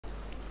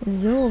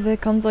So,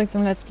 willkommen zurück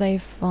zum Let's Play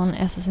von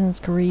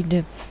Assassin's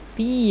Creed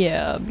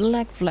 4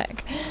 Black Flag.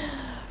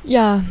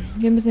 Ja,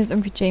 wir müssen jetzt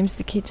irgendwie James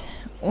the Kid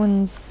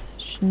uns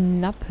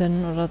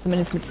schnappen, oder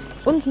zumindest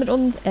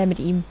mit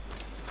ihm.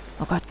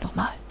 Oh Gott,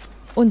 nochmal.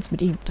 Uns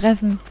mit ihm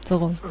treffen, so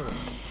rum.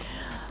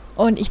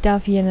 Und ich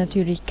darf hier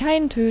natürlich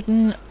keinen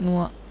töten,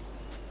 nur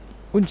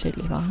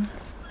unschädlich machen.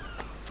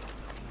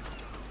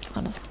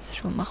 Oh, das ist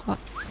schon machbar.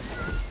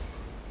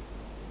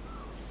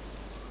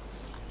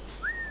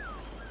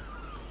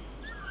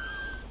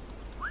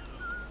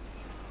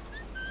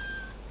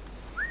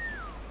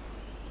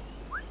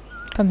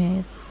 Komm her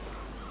jetzt.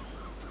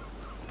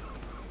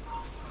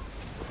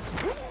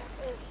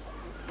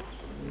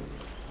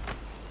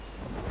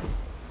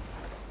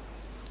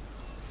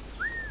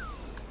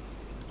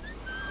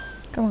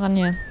 Komm ran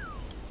hier.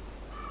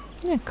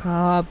 Ja,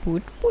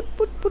 kaputt. Put.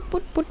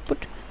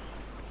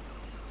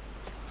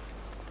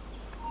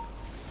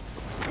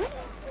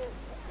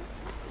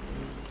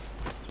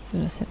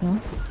 So, das hätten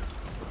wir.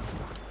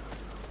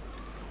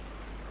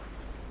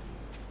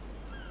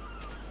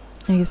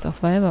 Hier gibt es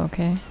auch Weiber,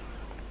 okay.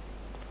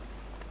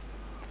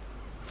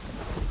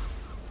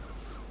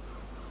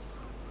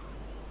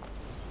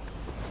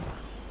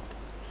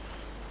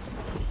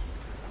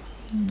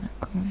 Na,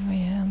 gucken, wie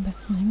wir hier am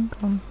besten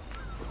hinkommen.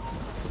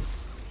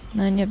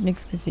 Nein, ihr habt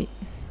nichts gesehen.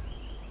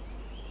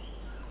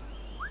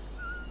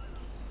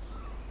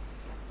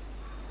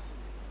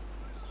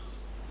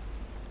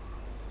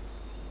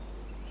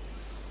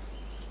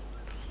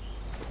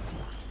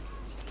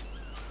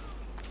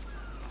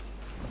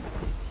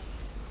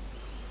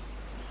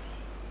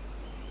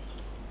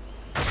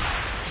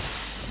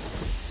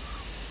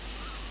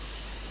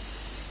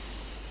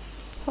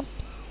 Hops.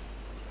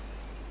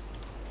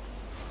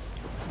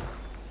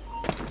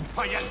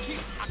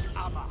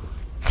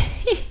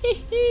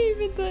 Ich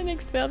bin so ein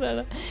Experte,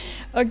 Alter.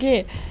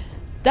 Okay,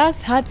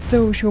 das hat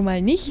so schon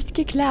mal nicht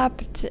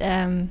geklappt.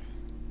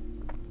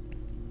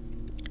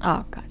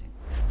 Oh Gott.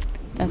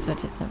 Das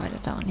wird jetzt eine Weile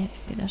dauern. Ja, ich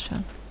sehe das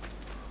schon.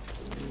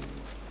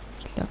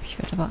 Ich glaube, ich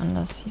werde aber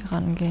anders hier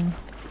rangehen.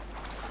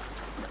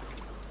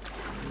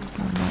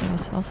 Mal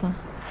übers Wasser.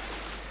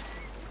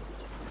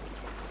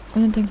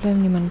 Und dann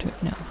bleiben niemanden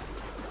töten, ja.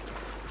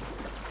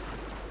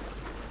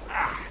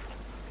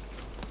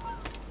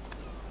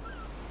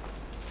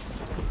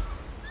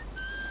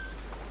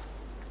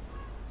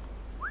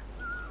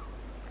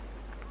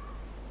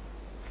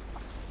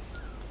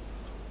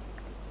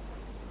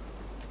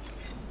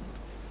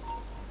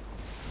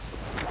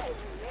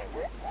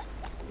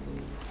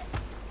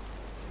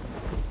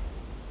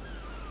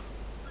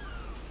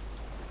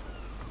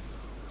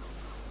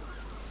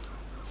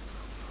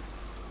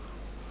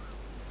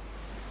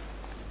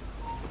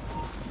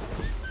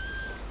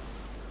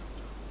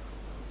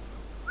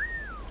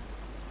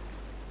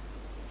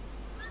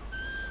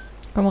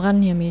 Komm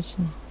ran hier,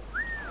 Mädchen.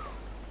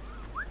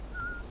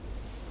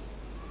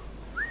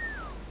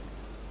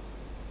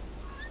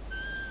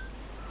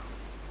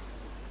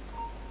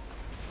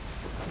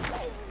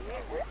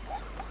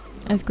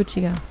 Alles gut,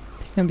 Chica.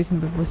 Bist nur ein bisschen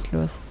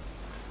bewusstlos.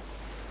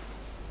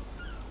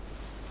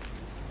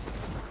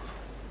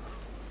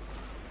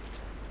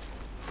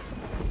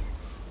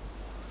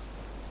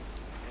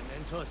 Der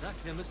Mentor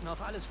sagt, wir müssen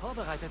auf alles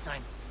vorbereitet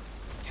sein.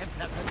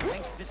 Templer können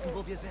längst wissen,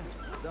 wo wir sind.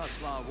 Das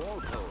war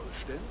Walpole,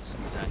 stimmt's?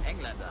 Dieser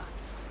Engländer.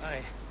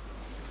 Ei.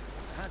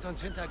 Er hat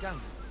uns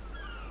hintergangen.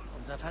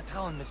 Unser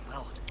Vertrauen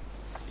missbraucht.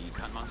 Wie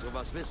kann man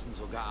sowas wissen?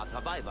 Sogar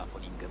Atabai war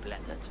von ihm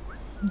geblendet.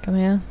 Komm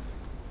her.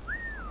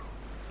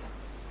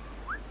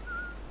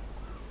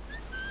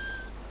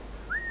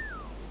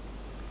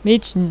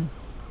 Mädchen.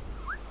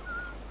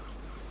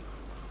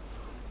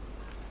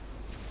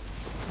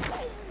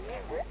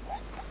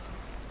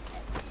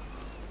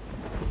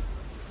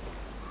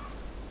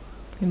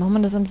 Wie macht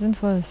man das am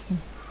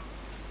sinnvollsten?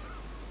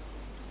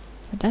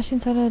 Da stehen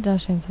zwei Leute, da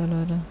stehen zwei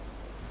Leute.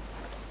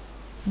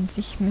 An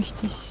sich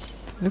möchte ich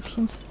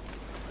wirklich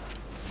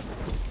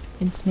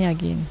ins Meer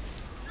gehen.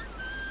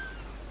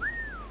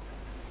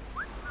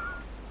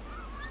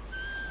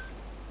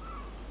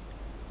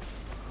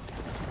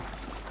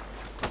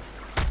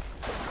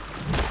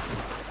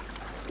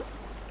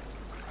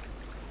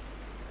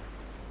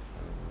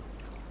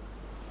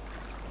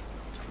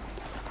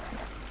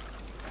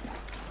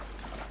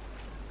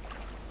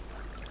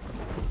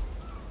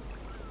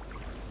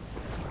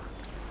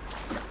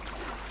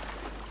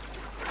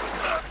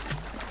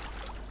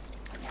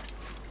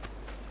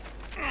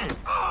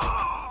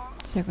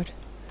 Sehr gut.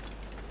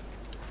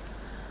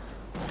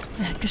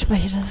 Er hat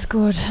gespeichert, das ist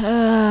gut.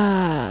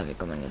 Wie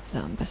kommt man jetzt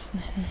da am besten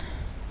hin?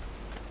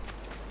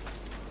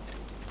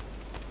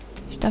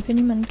 Ich darf hier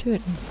niemanden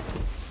töten.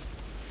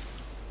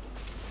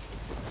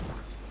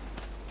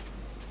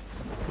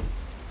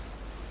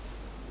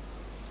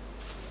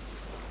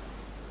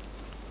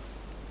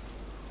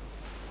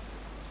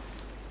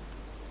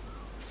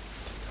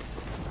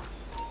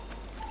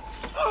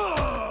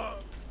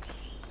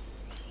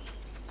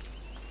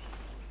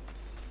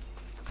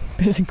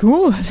 Bisschen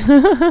gut.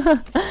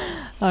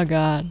 Oh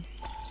Gott.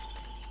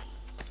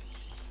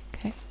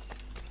 Okay.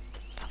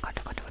 Oh Gott,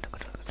 oh Gott, oh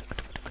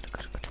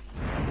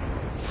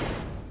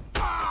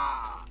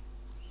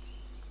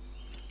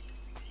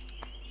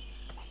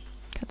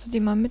Kannst du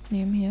die mal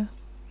mitnehmen hier?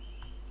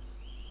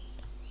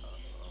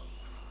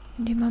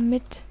 Nimm die mal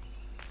mit.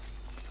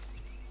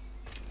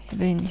 Ich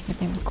will ihn nicht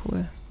mitnehmen,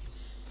 cool.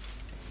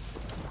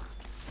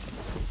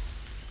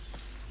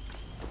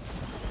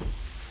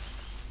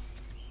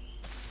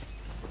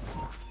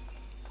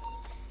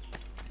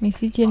 Mich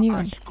sieht hier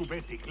niemand.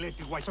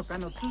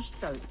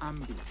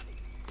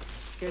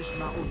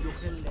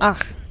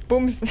 Ach,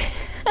 Bums.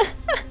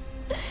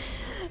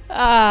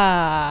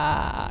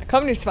 Ah,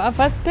 komm, das war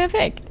fast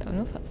perfekt. Aber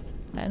nur fast.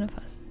 Nein, nur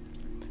fast.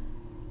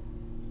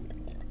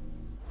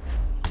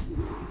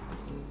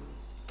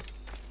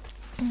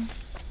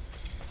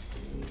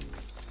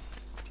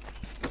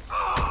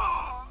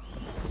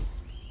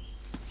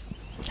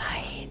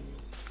 Nein,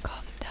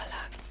 komm da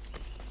lang.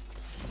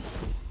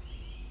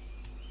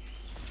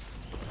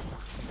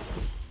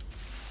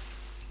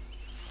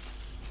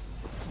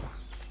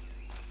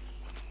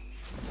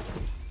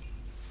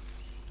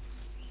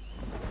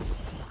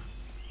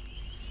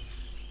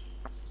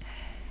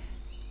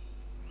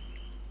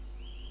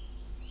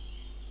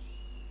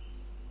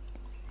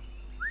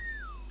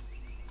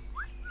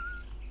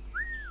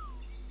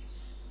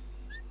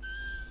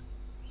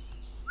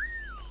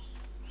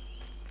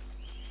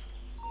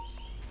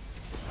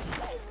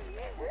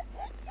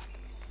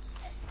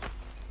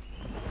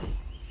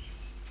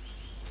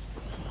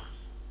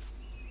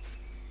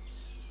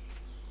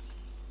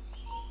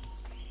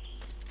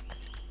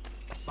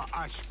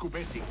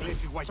 Ashkubeti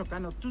kleti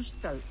waisokano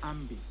tustal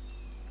ambi.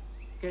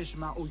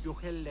 Kesma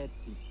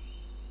uyuheleti.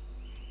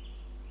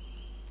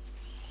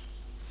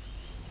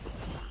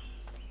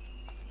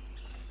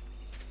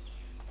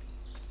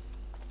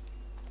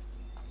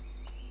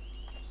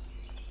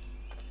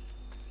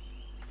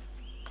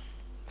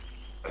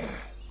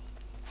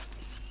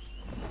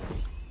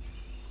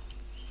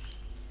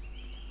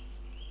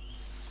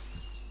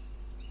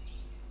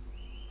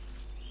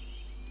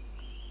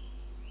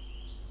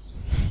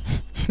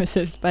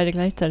 Müsste jetzt beide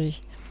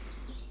gleichzeitig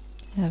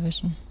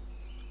erwischen.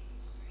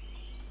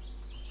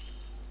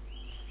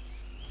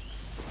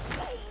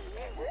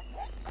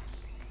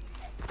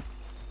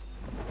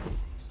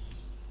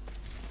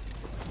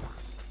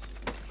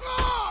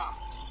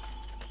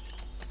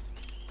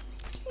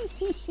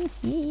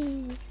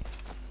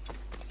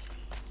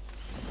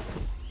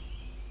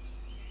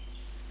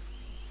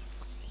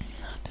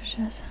 Ach du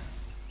Scheiße.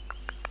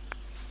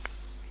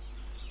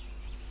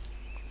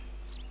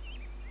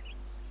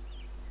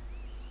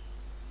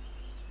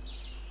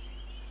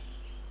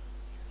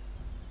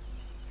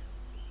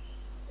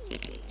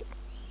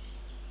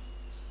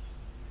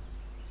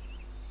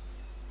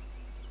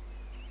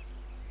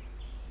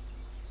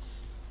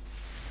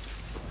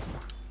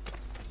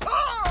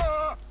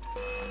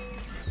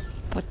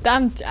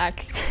 Verdammt,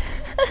 Axt.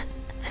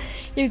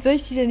 Wie soll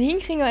ich die denn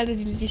hinkriegen, Alter?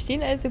 Die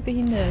stehen alle so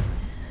behindert.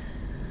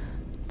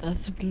 Das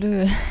ist so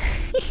blöd.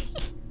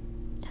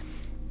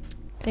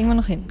 Kriegen wir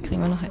noch hin,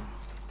 kriegen wir noch hin.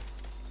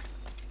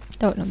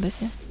 Dauert noch ein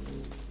bisschen.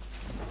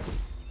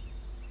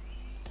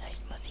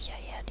 Vielleicht muss ich ja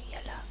eher die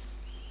hier lang.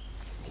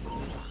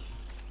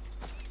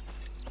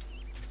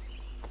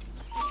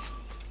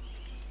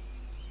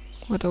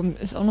 Oh, da oben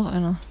ist auch noch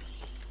einer.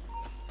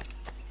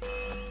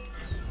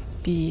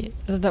 Wie?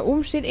 Also da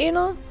oben steht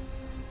einer.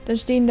 Dann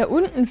stehen da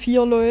unten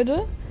 4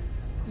 Leute.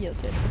 Ihr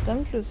seid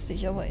verdammt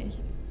lustig, aber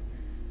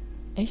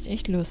echt.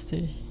 Echt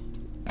lustig.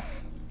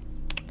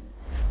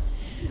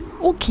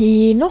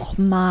 Okay,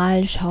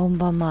 nochmal. Schauen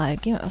wir mal.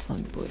 Gehen wir erstmal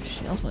im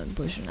Busch. Erstmal im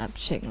Busch und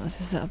abchecken, was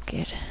hier so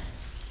abgeht.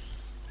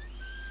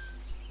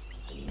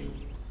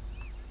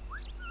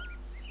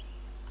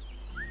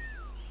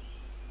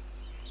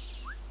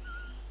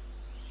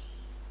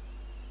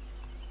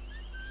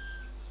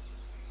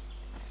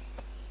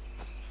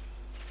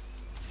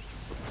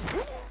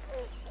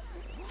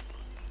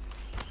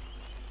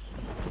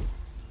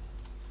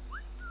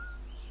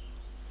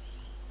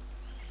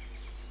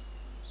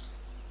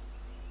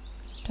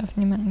 Ich darf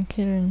niemanden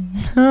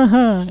killen.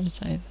 Haha,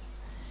 scheiße.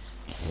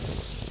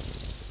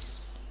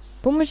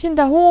 Bummelchen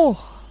da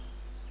hoch.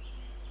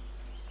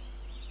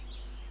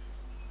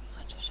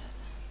 Warte, scheiße.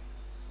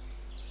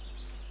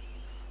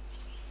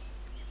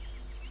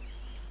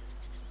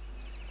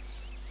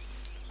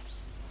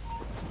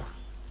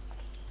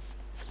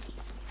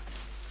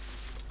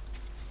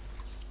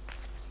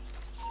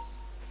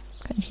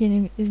 Kann ich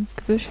hier ins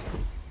Gebüsch?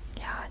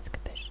 Ja, ins Gebüsch.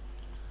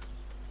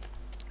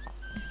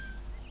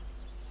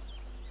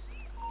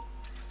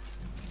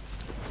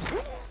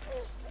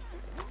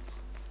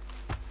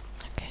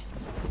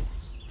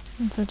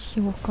 Dann sollte ich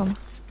hier hochkommen.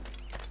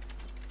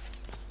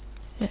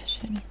 Sehr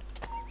schön.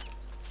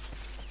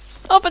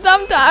 Oh,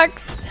 verdammte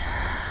Axt!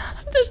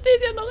 Da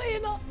steht ja noch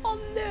einer. Oh,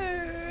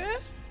 nö.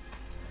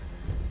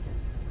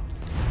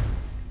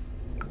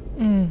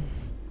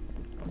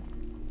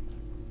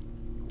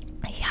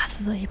 Ich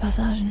hasse solche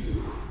Passagen.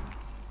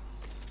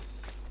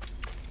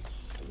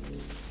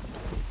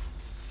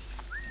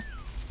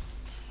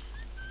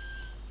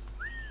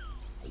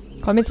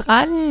 Komm jetzt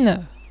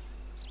ran!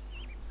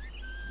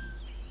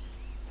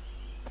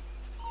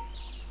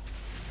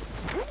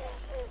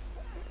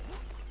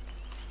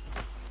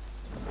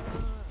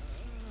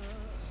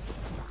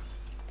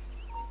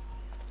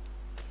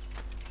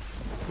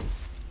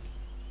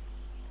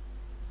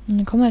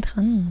 Dann komm halt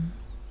ran.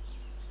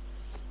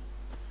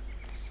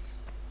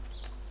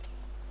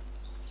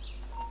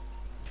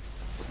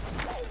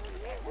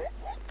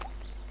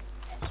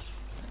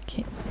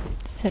 Okay,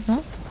 das hält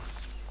noch.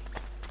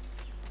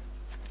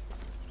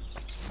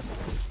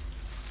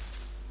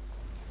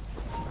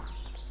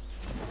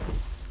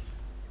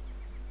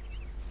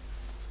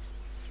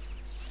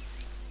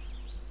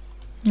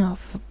 Ja,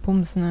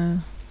 Bums,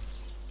 ne.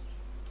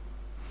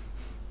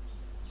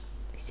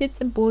 Ich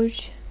sitze im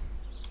Busch.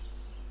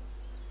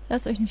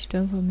 Lasst euch nicht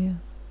stören von mir.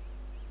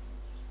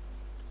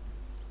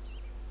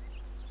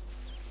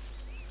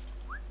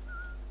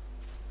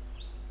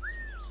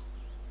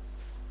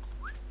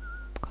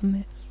 Komm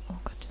her. Oh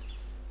Gott.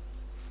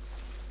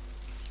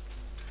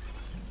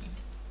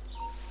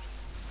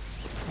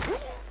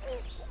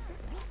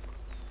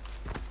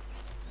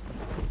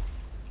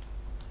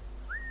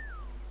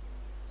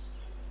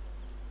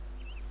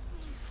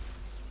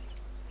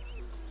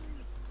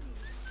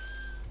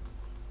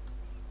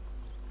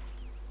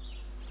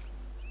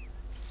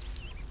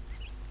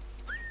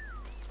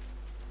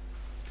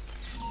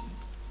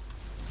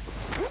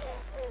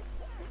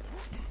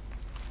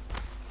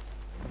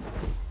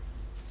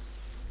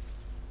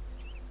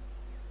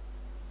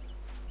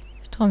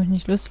 Ich traue mich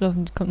nicht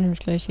loszulaufen, die kommt nämlich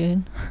gleich hier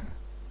hin.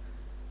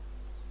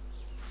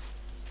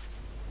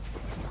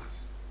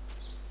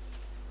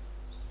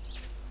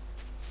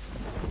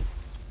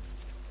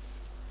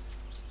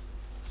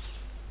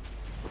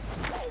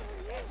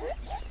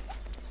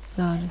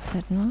 So, das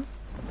hätten wir.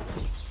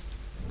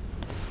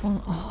 Da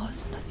vorne. Oh,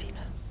 es sind da viele.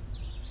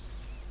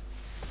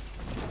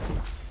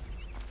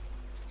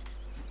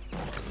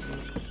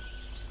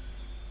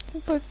 Es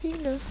sind voll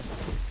viele.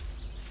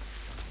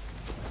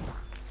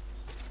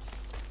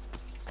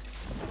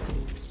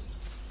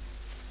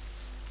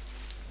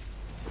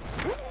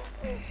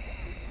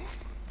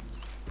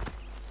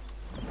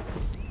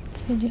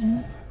 Okay, die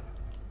anderen.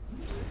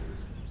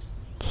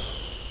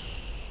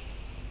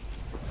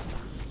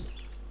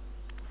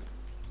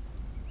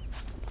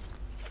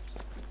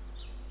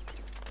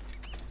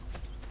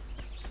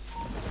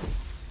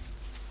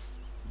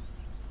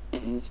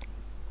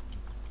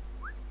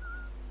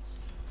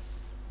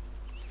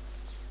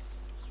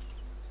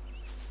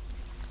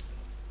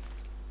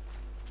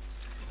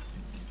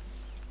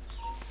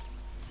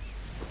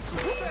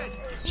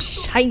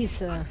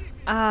 Scheiße.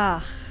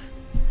 Ach.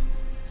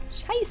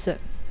 Scheiße.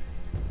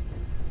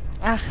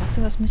 Ach, auf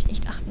sowas muss ich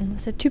echt achten,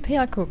 dass der Typ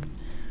herguckt.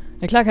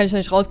 Na klar kann ich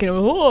nicht rausgehen.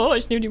 Oh,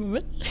 ich nehme die mal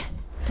mit.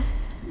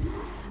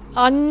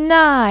 Oh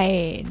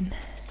nein.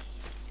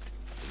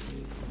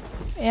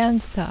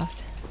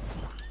 Ernsthaft.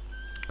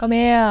 Komm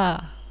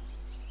her.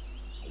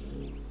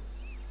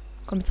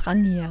 Komm jetzt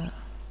ran hier.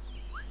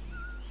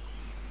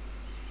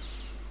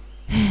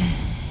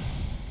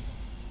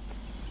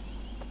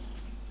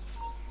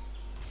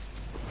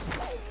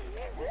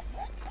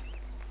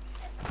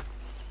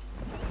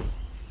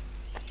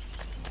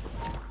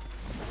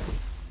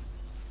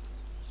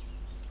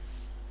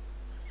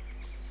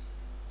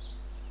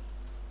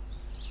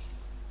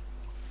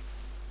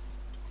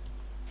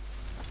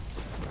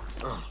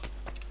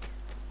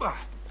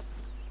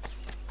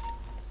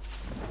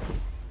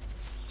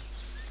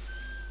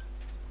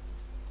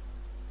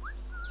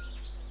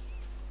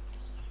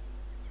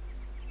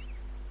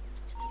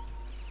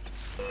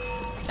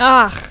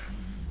 Ach.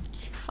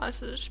 Ich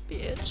hasse das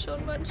Spiel jetzt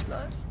schon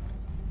manchmal.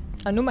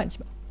 Ah, nur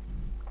manchmal.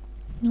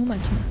 Nur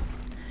manchmal.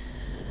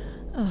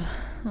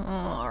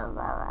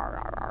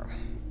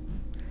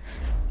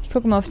 Ich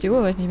gucke mal auf die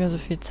Uhr, weil ich nicht mehr so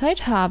viel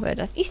Zeit habe.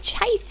 Das ist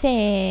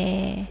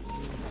scheiße.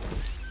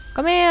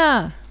 Komm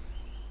her.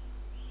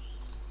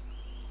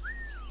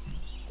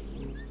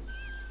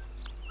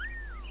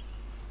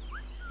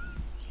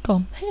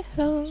 Komm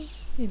her.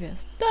 Wie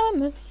wär's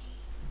damit?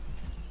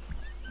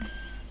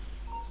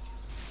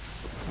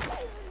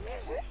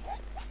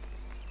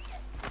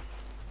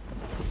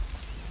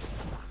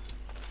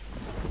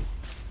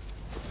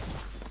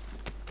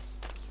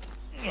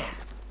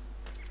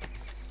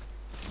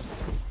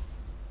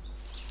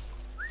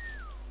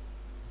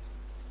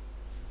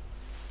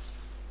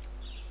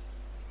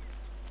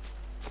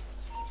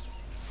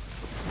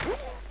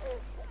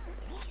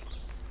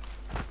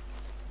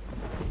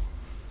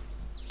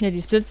 Ja, die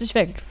ist plötzlich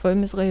weg. Voll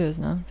mysteriös,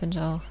 ne? Finde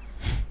ich auch.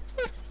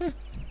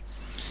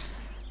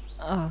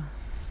 Oh.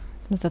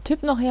 Muss der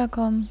Typ noch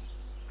herkommen?